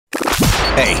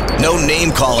Hey, no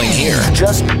name calling here.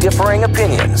 Just differing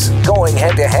opinions going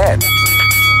head to head.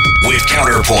 With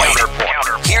Counterpoint.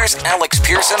 Here's Alex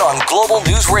Pearson on Global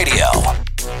News Radio.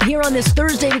 Here on this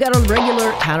Thursday, we got a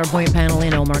regular Counterpoint panel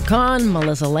in Omar Khan,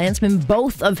 Melissa Lantsman,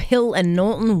 both of Hill and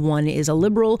Knowlton. One is a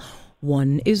Liberal,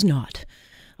 one is not.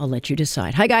 I'll let you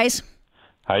decide. Hi, guys.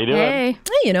 How you doing? Hey,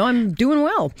 I'm doing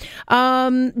well.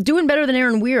 Doing better than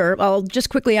Aaron Weir. I'll just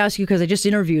quickly ask you because I just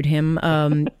interviewed him.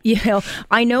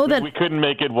 I know that we couldn't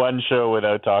make it one show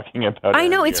without talking about. I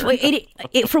know Aaron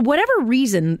it for whatever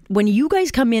reason. When you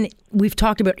guys come in, we've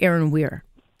talked about Aaron Weir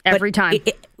every time.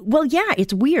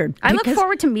 It's weird. I look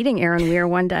forward to meeting Aaron Weir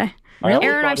one day.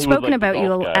 Aaron, I've spoken about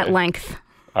you at length.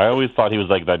 I always thought he was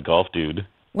like that golf dude.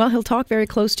 Well, he'll talk very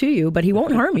close to you, but he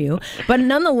won't harm you. But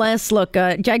nonetheless, look,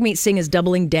 Jagmeet Singh is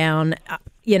doubling down.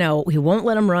 He won't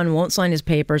let him run, won't sign his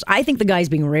papers. I think the guy's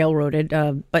being railroaded.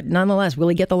 But nonetheless, will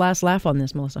he get the last laugh on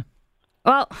this, Melissa?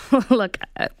 Well, look,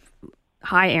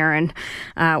 hi, Aaron.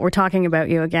 We're talking about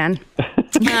you again.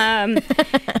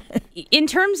 In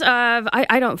terms of,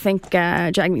 I don't think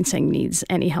Jagmeet Singh needs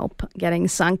any help getting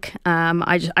sunk.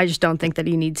 I just don't think that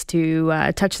he needs to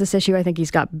touch this issue. I think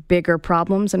he's got bigger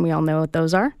problems, and we all know what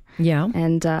those are. Yeah.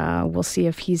 And we'll see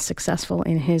if he's successful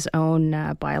in his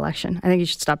own by-election. I think you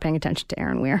should stop paying attention to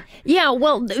Aaron Weir. Yeah,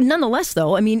 well, nonetheless,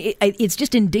 though, I mean, it's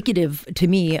just indicative to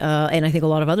me, and I think a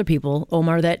lot of other people,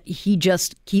 Omar, that he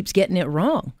just keeps getting it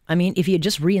wrong. I mean, if he had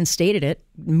just reinstated it,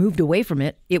 moved away from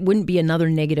it, it wouldn't be another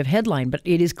negative headline. But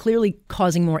it is clearly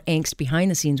causing more angst behind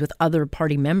the scenes with other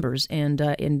party members and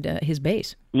his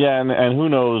base. Yeah, and who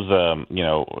knows,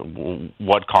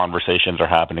 what conversations are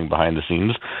happening behind the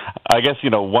scenes. I guess,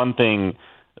 one thing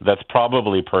that's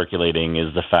probably percolating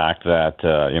is the fact that,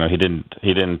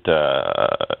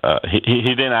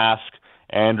 he didn't ask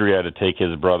Andrea to take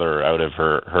his brother out of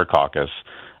her caucus.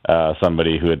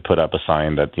 Somebody who had put up a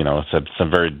sign that, said some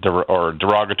very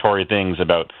derogatory things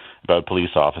about police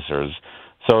officers.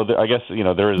 So I guess,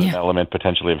 there is an element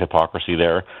potentially of hypocrisy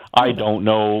there. I don't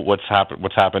know what's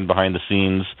happened behind the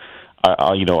scenes.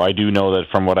 I do know that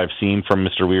from what I've seen from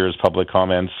Mr. Weir's public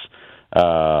comments,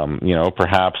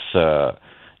 perhaps,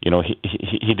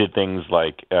 he did things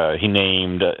like he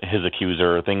named his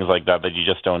accuser, things like that you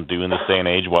just don't do in this day and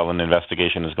age while an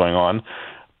investigation is going on.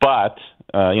 But,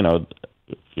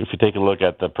 if you take a look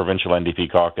at the provincial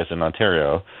NDP caucus in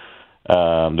Ontario,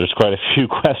 there's quite a few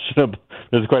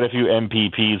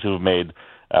MPPs who have made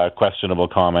questionable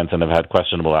comments and have had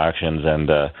questionable actions, and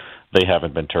they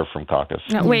haven't been turfed from caucus.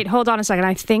 No, wait, hold on a second.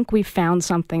 I think we found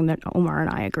something that Omar and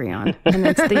I agree on, and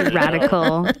it's the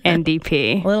radical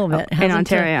NDP a little bit in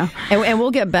Ontario. And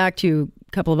we'll get back to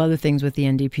a couple of other things with the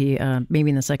NDP, maybe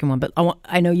in the second one. But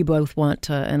I know you both want,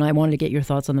 and I wanted to get your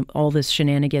thoughts on all this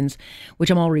shenanigans, which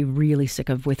I'm already really sick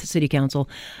of with City Council.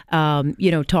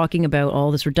 Talking about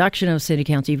all this reduction of City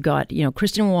Council. You've got,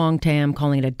 Kristen Wong-Tam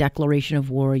calling it a declaration of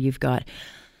war. You've got,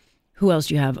 who else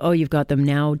do you have? Oh, you've got them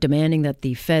now demanding that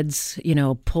the feds,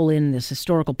 pull in this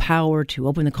historical power to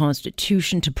open the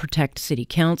Constitution to protect city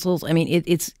councils. I mean,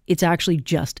 it's actually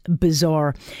just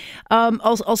bizarre.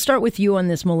 I'll start with you on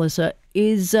this, Melissa.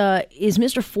 Is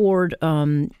Mr. Ford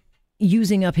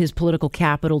using up his political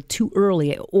capital too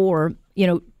early, or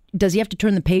does he have to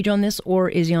turn the page on this, or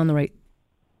is he on the right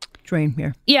train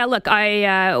here? Yeah, look,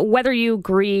 I whether you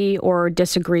agree or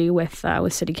disagree with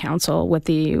City Council, with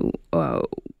the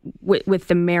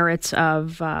merits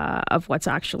of what's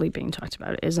actually being talked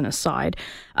about is an aside.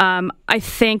 I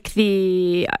think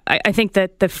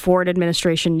that the Ford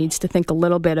administration needs to think a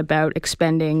little bit about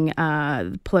expending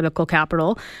political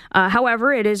capital.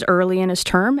 However, it is early in his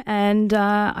term, and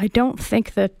I don't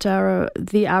think that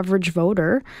the average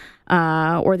voter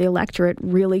or the electorate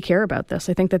really care about this.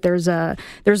 I think that there's a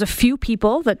few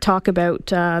people that talk about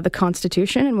the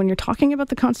Constitution, and when you're talking about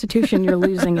the Constitution, you're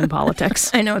losing in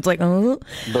politics. I know, it's like, oh.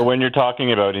 But when you're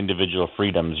talking about individual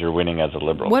freedoms, you're winning as a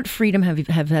Liberal. What freedom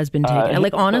has been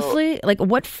taken? Honestly,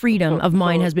 what freedom of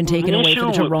mine has been taken away for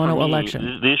the Toronto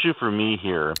election? The issue for me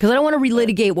here, because I don't want to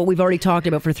relitigate what we've already talked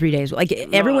about for 3 days.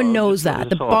 Everyone knows that.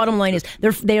 The bottom line is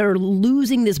they are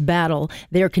losing this battle.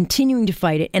 They are continuing to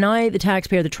fight it, and the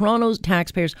taxpayer, the Toronto's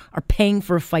taxpayers, are paying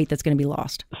for a fight that's going to be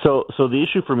lost. So the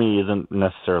issue for me isn't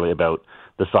necessarily about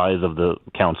the size of the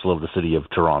council of the city of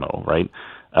Toronto, right?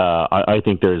 I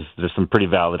think there's some pretty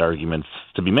valid arguments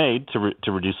to be made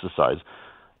to reduce the size.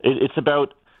 It's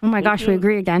about. Oh my gosh, we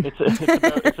agree again.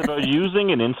 It's about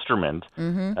using an instrument,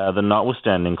 the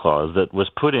notwithstanding clause, that was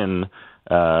put in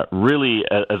really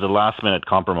as a last-minute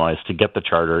compromise to get the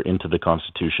charter into the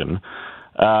Constitution.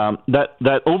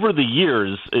 that over the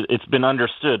years, it's been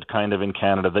understood kind of in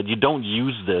Canada that you don't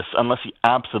use this unless you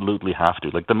absolutely have to.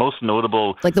 Like the most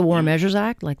notable, like the War Measures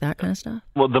Act, like that kind of stuff.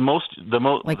 Well, the most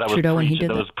like that Trudeau when he did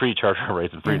that was pre-Charter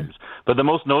Rights and Freedoms. But the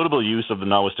most notable use of the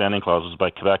notwithstanding clause was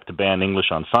by Quebec to ban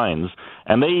English on signs,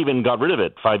 and they even got rid of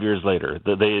it 5 years later.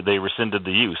 They rescinded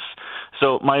the use.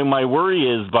 So my worry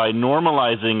is by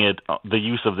normalizing it, the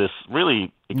use of this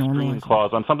really extreme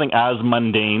clause on something as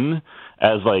mundane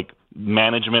as like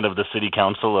management of the city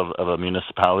council of a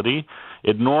municipality,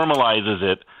 it normalizes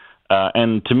it.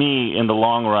 And to me, in the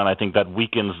long run, I think that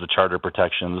weakens the charter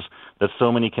protections that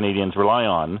so many Canadians rely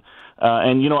on.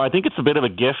 And, I think it's a bit of a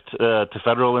gift to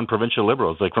federal and provincial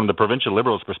Liberals. Like from the provincial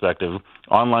Liberals' perspective,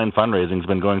 online fundraising has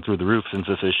been going through the roof since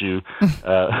this issue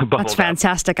That's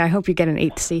fantastic. I hope you get an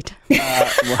 8th seat.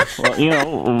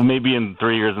 Maybe in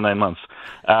 3 years and 9 months.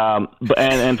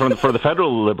 And for the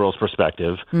federal Liberals'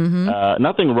 perspective,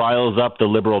 nothing riles up the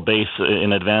Liberal base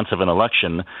in advance of an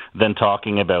election than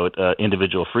talking about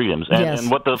individual freedoms.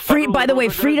 And what the by the way,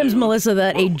 freedoms, Melissa,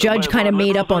 that a judge kind of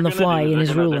made up on the fly in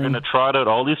his ruling. They're going to trot out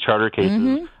all these charter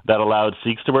cases that allowed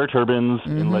Sikhs to wear turbans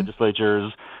in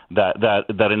legislatures,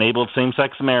 that enabled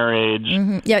same-sex marriage.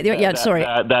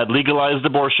 That legalized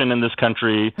abortion in this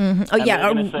country.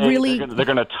 Really? They're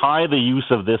going to tie the use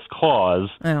of this clause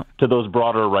to those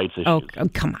broader rights issues. Oh,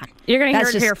 come on. You're going to hear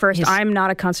it here first. I'm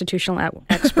not a constitutional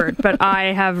expert, but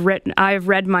I've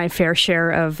read my fair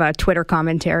share of Twitter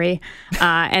commentary,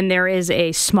 and there is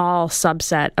a small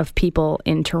subset of people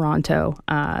in Toronto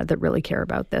that really care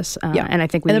about this. And I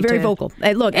think they're very vocal.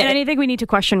 Look, and I think we need to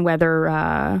question whether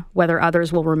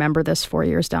others will remember this 4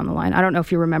 years down the line. I don't know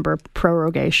if you remember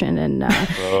prorogation in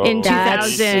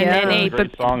 2008,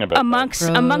 but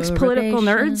amongst political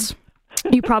nerds.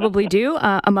 You probably do.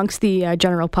 Amongst the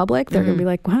general public, they're going to be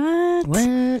like,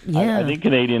 what? Yeah. I think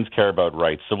Canadians care about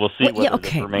rights, so we'll see whether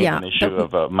this remains an issue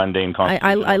of a mundane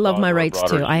constitution. I love my rights,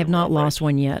 too. I have not lost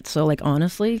one yet. So,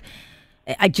 honestly,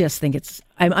 I just think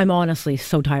I'm honestly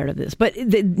so tired of this. But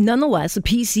nonetheless, the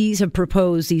PCs have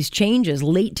proposed these changes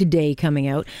late today coming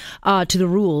out to the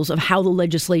rules of how the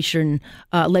legislature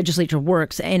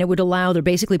works. And it would allow, they're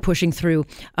basically pushing through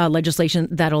legislation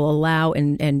that'll allow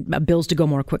and bills to go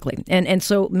more quickly. And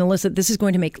so, Melissa, this is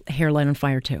going to make hairline on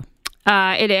fire, too.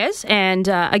 It is, and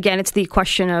again, it's the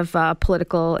question of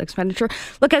political expenditure.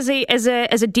 Look, as a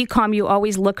DCOM, you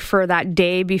always look for that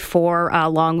day before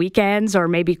long weekends or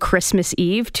maybe Christmas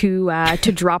Eve to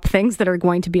drop things that are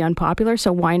going to be unpopular.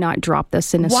 So why not drop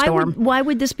this in a storm? Why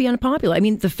would this be unpopular? I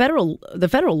mean, the federal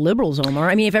Liberals,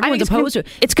 Omar. I mean, if everyone's opposed to it,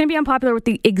 it's going to be unpopular with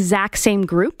the exact same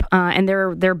group, and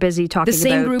they're busy talking. The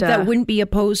same about, group that wouldn't be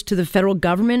opposed to the federal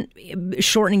government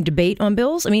shortening debate on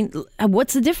bills. I mean,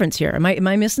 what's the difference here? Am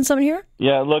I missing something here?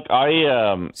 Yeah, look,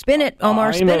 spin it,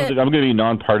 Omar. Spin it. I'm going to be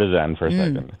non-partisan for a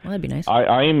second. Well, that'd be nice.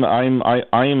 I'm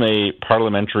a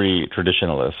parliamentary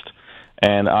traditionalist,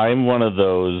 and I'm one of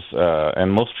those.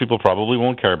 And most people probably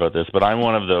won't care about this, but I'm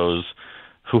one of those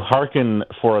who hearken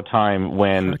for a time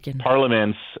when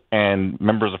parliaments and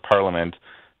members of parliament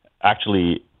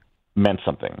actually meant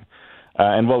something.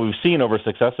 And what we've seen over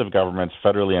successive governments,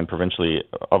 federally and provincially,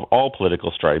 of all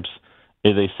political stripes,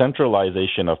 is a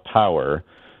centralization of power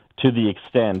to the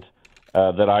extent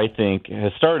that I think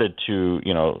has started to,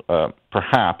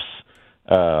 perhaps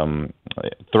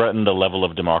threaten the level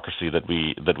of democracy that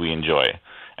we enjoy.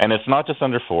 And it's not just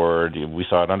under Ford. We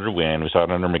saw it under Wynne. We saw it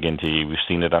under McGuinty. We've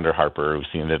seen it under Harper. We've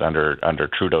seen it under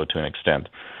Trudeau to an extent.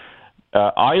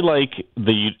 I like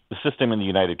the system in the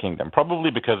United Kingdom, probably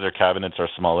because their cabinets are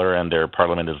smaller and their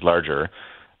parliament is larger.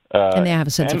 And they have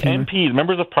a sense of humor. MPs,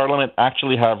 members of parliament,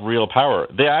 actually have real power.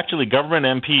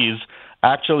 Government MPs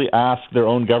actually ask their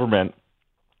own government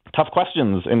tough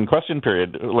questions in question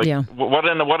period. What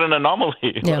an anomaly!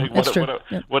 Yeah, that's true.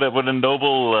 What a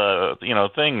noble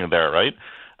thing there, right?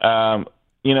 I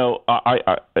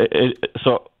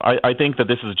think that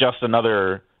this is just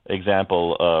another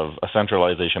example of a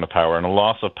centralization of power and a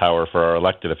loss of power for our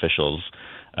elected officials,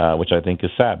 which I think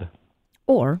is sad.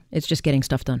 Or it's just getting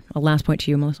stuff done. A last point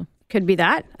to you, Melissa. Could be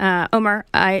that. Omar,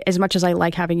 as much as I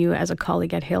like having you as a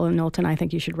colleague at Hill and Knowlton, I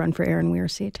think you should run for Aaron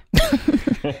Weir's seat.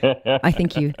 I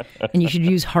think you should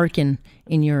use hearken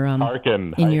in your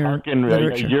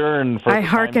literature. I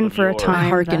hearken for a time. I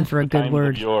hearken for a good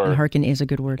word. And hearken is a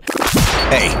good word.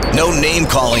 Hey, no name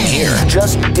calling here.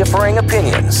 Just differing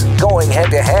opinions, going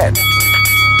head to head.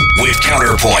 With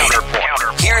Counterpoint.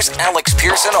 Here's Alex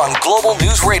Pearson on Global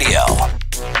News Radio.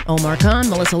 Omar Khan,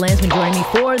 Melissa Landsman joining me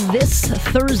for this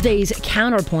Thursday's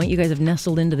Counterpoint. You guys have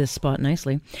nestled into this spot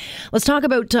nicely. Let's talk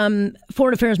about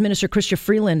Foreign Affairs Minister Chrystia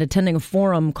Freeland attending a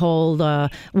forum called,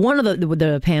 one of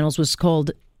the panels was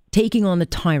called taking on the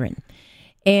tyrant.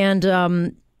 And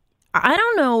I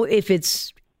don't know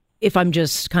if I'm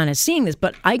just kind of seeing this,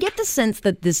 but I get the sense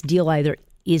that this deal either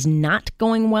is not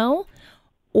going well,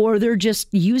 or they're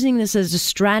just using this as a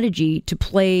strategy to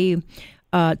play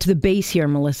to the base here,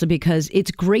 Melissa, because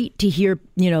it's great to hear,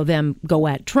 them go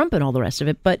at Trump and all the rest of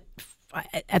it. But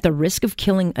at the risk of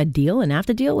killing a deal, an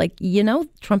NAFTA deal,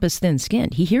 Trump is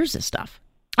thin-skinned. He hears this stuff.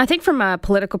 I think from a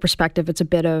political perspective, it's a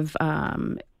bit of,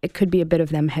 it could be a bit of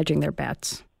them hedging their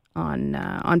bets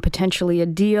on potentially a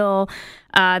deal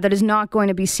that is not going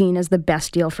to be seen as the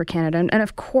best deal for Canada. And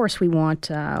of course, we want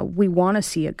to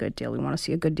see a good deal. We want to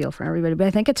see a good deal for everybody. But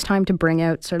I think it's time to bring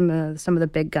out some of the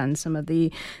big guns, some of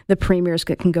the premiers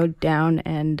that can go down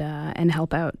and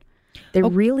help out. They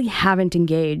really haven't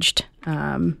engaged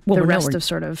the rest of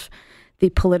sort of the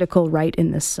political right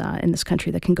in this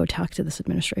country that can go talk to this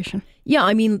administration. Yeah,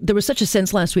 I mean, there was such a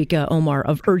sense last week, Omar,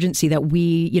 of urgency that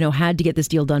we, had to get this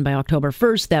deal done by October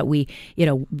 1st, that we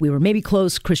were maybe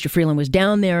close. Chrystia Freeland was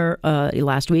down there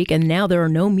last week, and now there are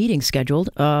no meetings scheduled.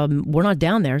 We're not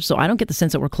down there, so I don't get the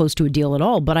sense that we're close to a deal at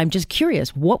all. But I'm just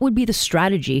curious, what would be the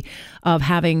strategy of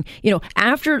having,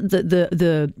 after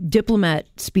the diplomat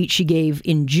speech she gave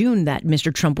in June that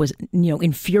Mr. Trump was,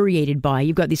 infuriated by,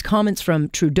 you've got these comments from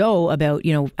Trudeau about,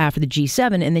 after the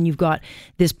G7, and then you've got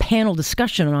this panel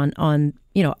discussion on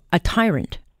a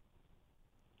tyrant.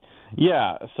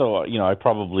 Yeah, so, I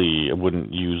probably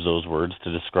wouldn't use those words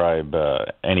to describe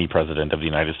any president of the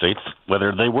United States,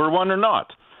 whether they were one or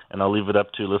not. And I'll leave it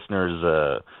up to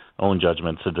listeners' own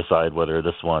judgment to decide whether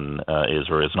this one is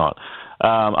or is not.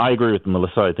 I agree with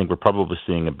Melissa. I think we're probably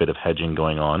seeing a bit of hedging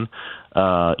going on.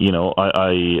 I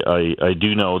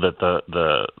do know that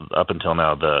the up until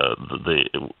now, the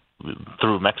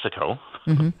through Mexico,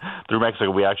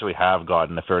 we actually have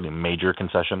gotten a fairly major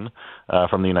concession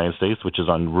from the United States, which is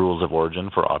on rules of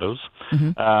origin for autos.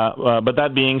 But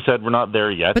that being said, we're not there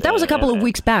yet. But that was a couple of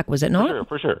weeks back, was it not?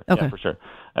 For sure. Okay. Yeah, for sure.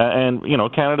 And,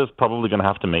 Canada's probably going to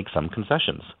have to make some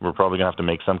concessions. We're probably going to have to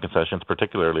make some concessions,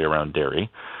 particularly around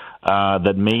dairy,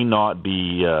 that may not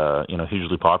be,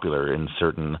 hugely popular in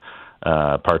certain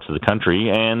parts of the country.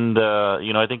 And,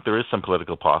 I think there is some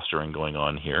political posturing going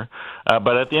on here.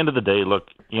 But at the end of the day, look,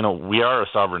 we are a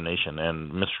sovereign nation,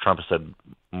 and Mr. Trump has said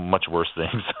much worse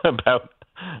things about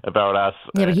us.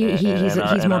 Yeah, but he's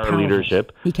more powerful.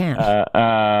 Leadership. He can.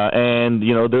 And,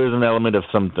 there is an element of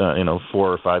some, 4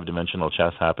 or 5 dimensional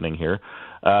chess happening here.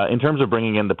 In terms of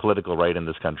bringing in the political right in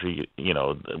this country,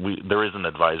 there is an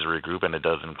advisory group, and it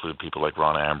does include people like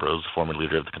Rona Ambrose, former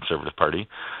leader of the Conservative Party.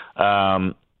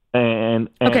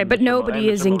 But nobody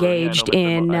is engaged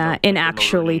in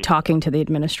actually talking to the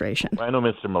administration. I know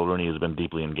Mr. Mulroney has been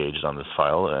deeply engaged on this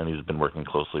file, and he's been working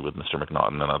closely with Mr.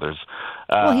 McNaughton and others.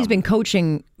 Well, he's been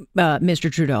coaching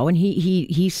Mr. Trudeau, and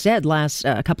he said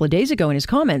a couple of days ago in his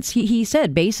comments, he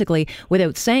said basically,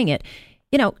 without saying it,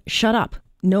 shut up.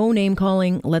 No name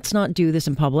calling. Let's not do this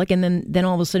in public. And then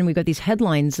all of a sudden we've got these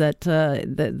headlines that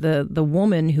the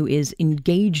woman who is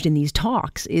engaged in these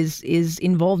talks is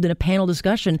involved in a panel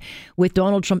discussion with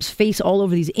Donald Trump's face all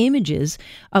over these images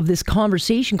of this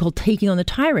conversation called Taking on the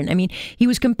Tyrant. I mean, he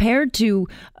was compared to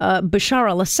Bashar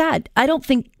al-Assad. I don't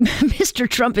think Mr.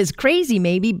 Trump is crazy,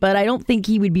 maybe, but I don't think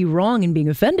he would be wrong in being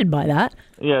offended by that.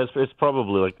 Yeah, it's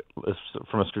probably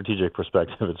from a strategic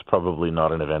perspective, it's probably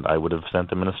not an event I would have sent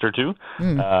the minister to.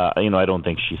 I don't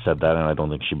think she said that, and I don't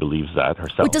think she believes that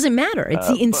herself. Well, it doesn't matter. It's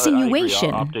the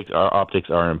insinuation. Our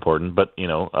optics are important, but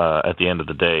at the end of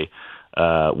the day,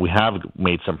 we have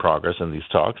made some progress in these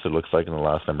talks. It looks like in the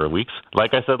last number of weeks.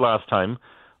 Like I said last time,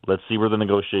 let's see where the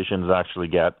negotiations actually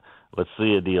get. Let's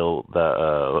see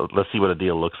let's see what a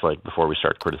deal looks like before we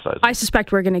start criticizing. I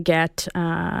suspect we're going to get,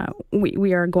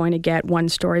 we are going to get one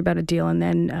story about a deal, and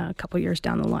then a couple of years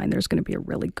down the line, there's going to be a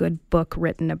really good book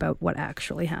written about what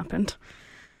actually happened.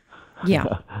 Yeah.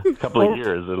 A couple of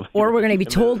years. Or we're going to be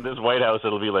told. This White House,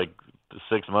 it'll be like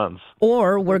 6 months.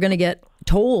 Or we're going to get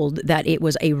told that it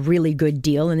was a really good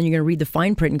deal, and then you're going to read the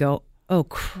fine print and go, oh,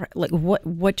 like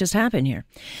what just happened here?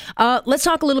 Let's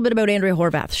talk a little bit about Andrea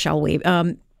Horwath, shall we?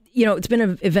 It's been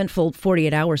an eventful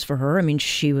 48 hours for her. I mean,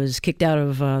 she was kicked out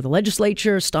of the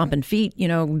legislature, stomping feet,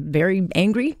 very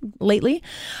angry lately.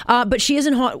 But she is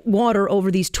in hot water over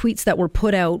these tweets that were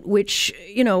put out, which,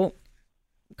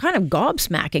 kind of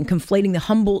gobsmacking, conflating the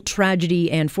Humboldt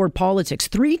tragedy and Ford politics.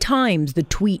 3 times the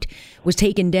tweet was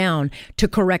taken down to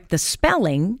correct the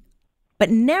spelling,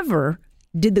 but never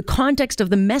Did the context of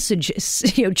the message,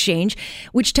 change,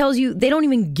 which tells you they don't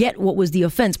even get what was the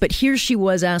offense? But here she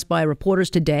was asked by reporters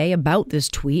today about this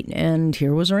tweet, and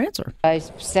here was her answer. I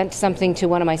sent something to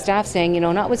one of my staff saying,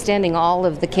 notwithstanding all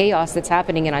of the chaos that's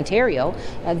happening in Ontario,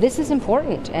 this is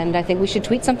important, and I think we should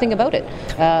tweet something about it.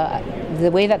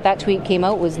 The way that tweet came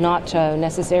out was not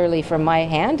necessarily from my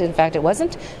hand. In fact, it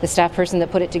wasn't. The staff person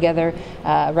that put it together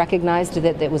recognized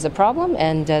that it was a problem,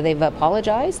 and they've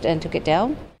apologized and took it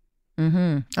down.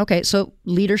 Mm-hmm. Okay, so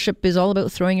leadership is all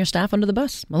about throwing your staff under the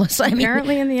bus, Melissa.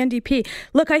 Apparently in the NDP.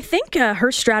 Look, I think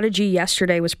her strategy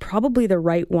yesterday was probably the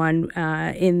right one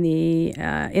in the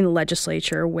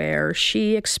legislature, where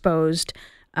she exposed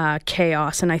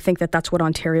chaos, and I think that's what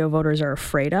Ontario voters are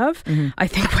afraid of. Mm-hmm. I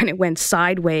think when it went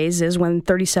sideways is when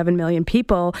 37 million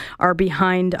people are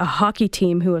behind a hockey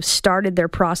team who have started their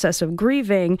process of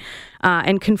grieving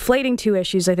and conflating two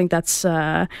issues. I think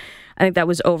that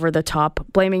was over the top.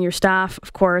 Blaming your staff,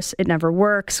 of course, it never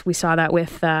works. We saw that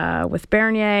with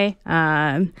Bernier.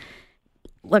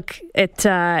 Look, it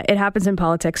happens in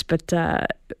politics, but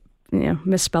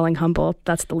misspelling humble,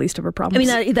 that's the least of her problems.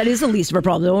 That is the least of her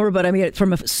problem. But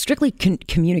from a strictly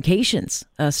communications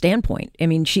standpoint,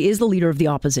 she is the leader of the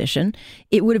opposition.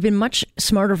 It would have been much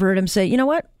smarter for her to say, you know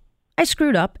what? I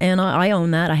screwed up, and I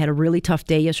own that. I had a really tough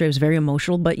day yesterday. I was very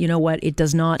emotional, but you know what? It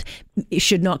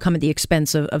should not come at the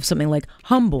expense of something like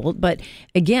humble. But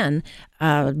again,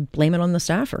 blame it on the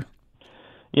staffer.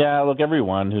 Yeah, look,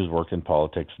 everyone who's worked in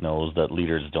politics knows that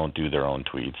leaders don't do their own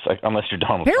tweets, unless you're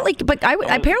Donald Trump.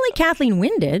 Apparently Kathleen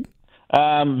Wynne did.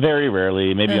 Very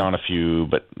rarely, maybe on a few,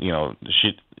 but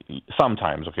she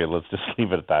sometimes. Okay, let's just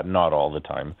leave it at that. Not all the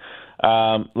time.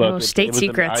 Look, state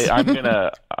secrets.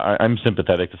 I'm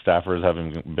sympathetic to staffers,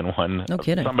 having been one. No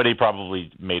kidding. Somebody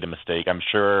probably made a mistake. I'm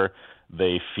sure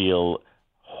they feel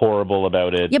horrible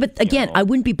about it. Yeah, but again, I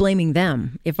wouldn't be blaming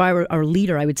them. If I were our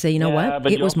leader, I would say,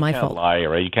 what? It was my fault. Lie,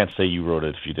 right? You can't say you wrote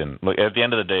it if you didn't. Look, at the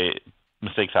end of the day,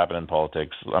 mistakes happen in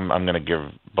politics. I'm going to give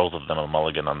both of them a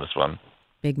mulligan on this one.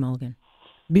 Big mulligan.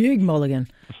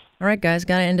 All right, guys,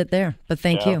 got to end it there. But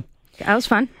thank you. That was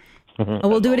fun.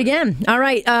 We'll do it again. All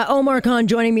right. Omar Khan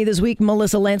joining me this week.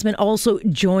 Melissa Lantsman also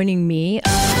joining me.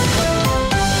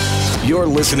 You're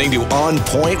listening to On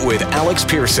Point with Alex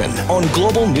Pearson on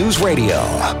Global News Radio.